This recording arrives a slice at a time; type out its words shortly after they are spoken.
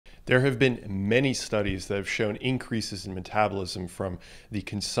There have been many studies that have shown increases in metabolism from the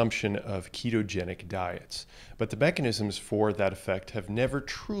consumption of ketogenic diets, but the mechanisms for that effect have never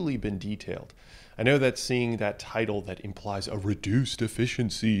truly been detailed. I know that seeing that title that implies a reduced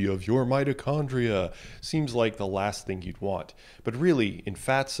efficiency of your mitochondria seems like the last thing you'd want, but really, in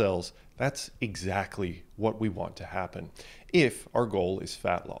fat cells, that's exactly what we want to happen if our goal is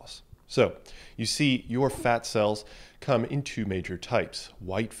fat loss. So, you see, your fat cells come in two major types,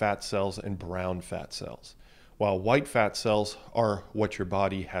 white fat cells and brown fat cells. While white fat cells are what your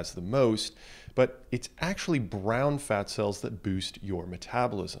body has the most, but it's actually brown fat cells that boost your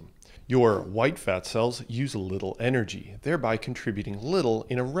metabolism. Your white fat cells use little energy, thereby contributing little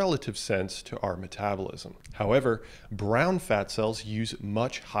in a relative sense to our metabolism. However, brown fat cells use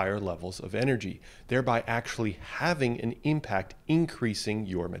much higher levels of energy, thereby actually having an impact increasing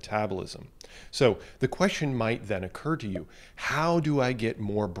your metabolism. So the question might then occur to you, how do I get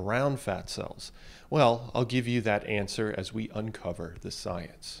more brown fat cells? Well, I'll give you that answer as we uncover the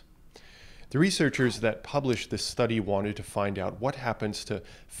science. The researchers that published this study wanted to find out what happens to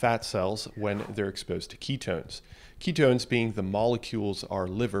fat cells when they're exposed to ketones. Ketones being the molecules our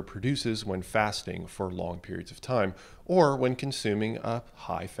liver produces when fasting for long periods of time or when consuming a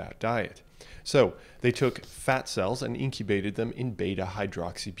high-fat diet. So they took fat cells and incubated them in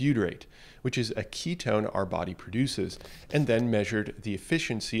beta-hydroxybutyrate, which is a ketone our body produces, and then measured the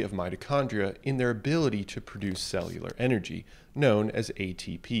efficiency of mitochondria in their ability to produce cellular energy, known as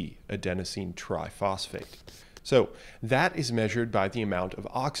ATP, adenosine triphosphate. So that is measured by the amount of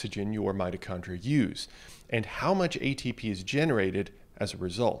oxygen your mitochondria use, and how much ATP is generated as a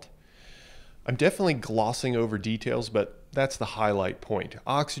result. I'm definitely glossing over details, but that's the highlight point,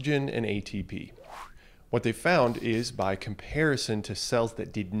 oxygen and ATP. What they found is, by comparison to cells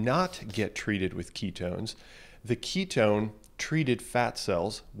that did not get treated with ketones, the ketone-treated fat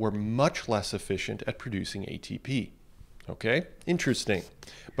cells were much less efficient at producing ATP. Okay, interesting.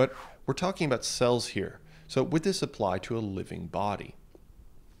 But we're talking about cells here. So would this apply to a living body?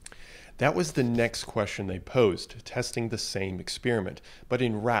 That was the next question they posed, testing the same experiment, but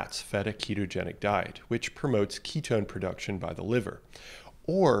in rats fed a ketogenic diet, which promotes ketone production by the liver.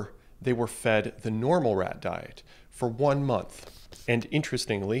 Or they were fed the normal rat diet for 1 month. And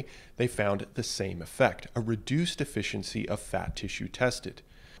interestingly, they found the same effect, a reduced efficiency of fat tissue tested.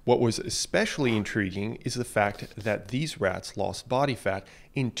 What was especially intriguing is the fact that these rats lost body fat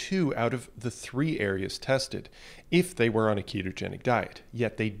in 2 out of the 3 areas tested if they were on a ketogenic diet,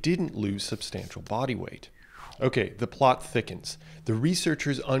 yet they didn't lose substantial body weight. Okay, the plot thickens. The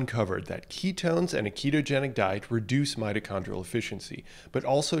researchers uncovered that ketones and a ketogenic diet reduce mitochondrial efficiency, but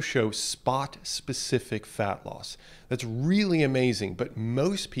also show spot-specific fat loss. That's really amazing, but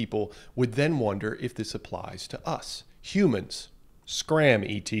most people would then wonder if this applies to us, humans. Scram,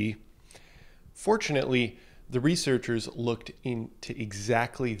 ET. Fortunately, the researchers looked into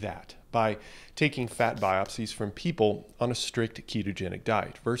exactly that by taking fat biopsies from people on a strict ketogenic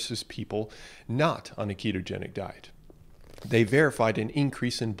diet versus people not on a ketogenic diet. They verified an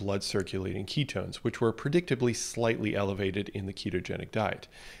increase in blood circulating ketones, which were predictably slightly elevated in the ketogenic diet,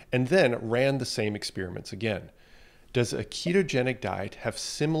 and then ran the same experiments again. Does a ketogenic diet have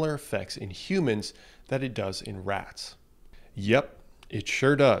similar effects in humans that it does in rats? Yep, it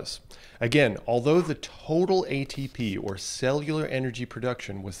sure does. Again, although the total ATP or cellular energy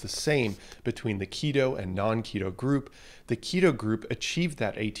production was the same between the keto and non-keto group, the keto group achieved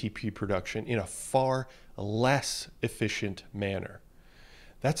that ATP production in a far less efficient manner.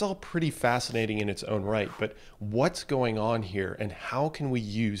 That's all pretty fascinating in its own right, but what's going on here and how can we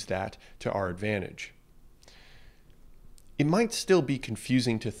use that to our advantage? It might still be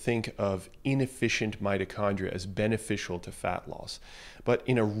confusing to think of inefficient mitochondria as beneficial to fat loss, but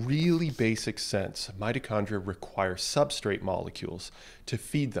in a really basic sense, mitochondria require substrate molecules to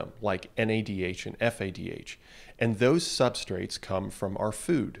feed them, like NADH and FADH, and those substrates come from our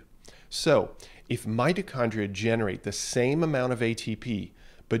food. So, if mitochondria generate the same amount of ATP,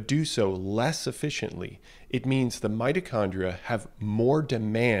 but do so less efficiently, it means the mitochondria have more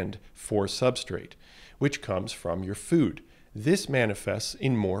demand for substrate, which comes from your food. This manifests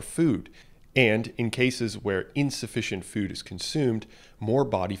in more food, and in cases where insufficient food is consumed, more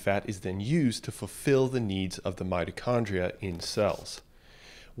body fat is then used to fulfill the needs of the mitochondria in cells.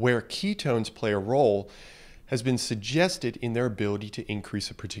 Where ketones play a role has been suggested in their ability to increase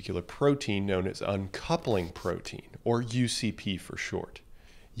a particular protein known as uncoupling protein, or UCP for short.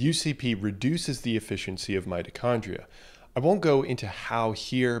 UCP reduces the efficiency of mitochondria. I won't go into how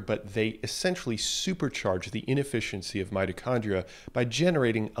here, but they essentially supercharge the inefficiency of mitochondria by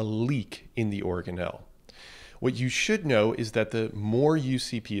generating a leak in the organelle. What you should know is that the more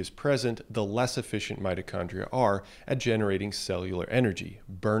UCP is present, the less efficient mitochondria are at generating cellular energy,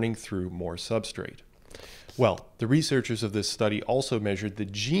 burning through more substrate. Well, the researchers of this study also measured the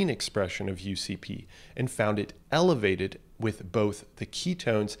gene expression of UCP and found it elevated with both the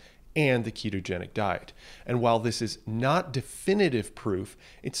ketones and the ketogenic diet. And while this is not definitive proof,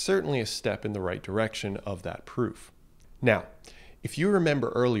 it's certainly a step in the right direction of that proof. Now, if you remember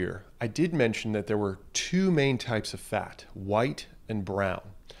earlier, I did mention that there were two main types of fat, white and brown.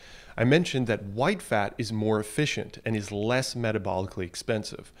 I mentioned that white fat is more efficient and is less metabolically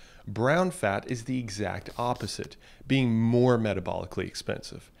expensive. Brown fat is the exact opposite, being more metabolically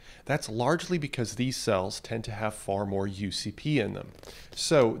expensive. That's largely because these cells tend to have far more UCP in them.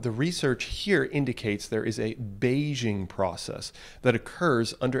 So the research here indicates there is a beiging process that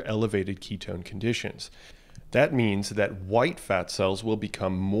occurs under elevated ketone conditions. That means that white fat cells will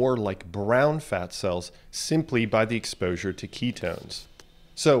become more like brown fat cells simply by the exposure to ketones.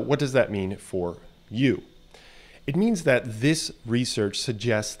 So what does that mean for you? It means that this research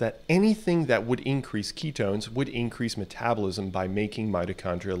suggests that anything that would increase ketones would increase metabolism by making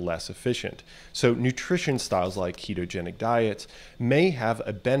mitochondria less efficient. So nutrition styles like ketogenic diets may have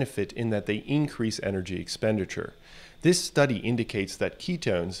a benefit in that they increase energy expenditure. This study indicates that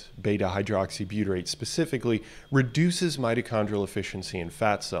ketones, beta-hydroxybutyrate specifically, reduces mitochondrial efficiency in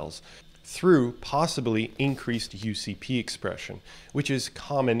fat cells through possibly increased UCP expression, which is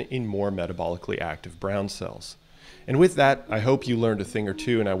common in more metabolically active brown cells. And with that, I hope you learned a thing or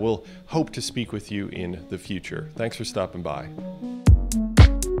two, and I will hope to speak with you in the future. Thanks for stopping by.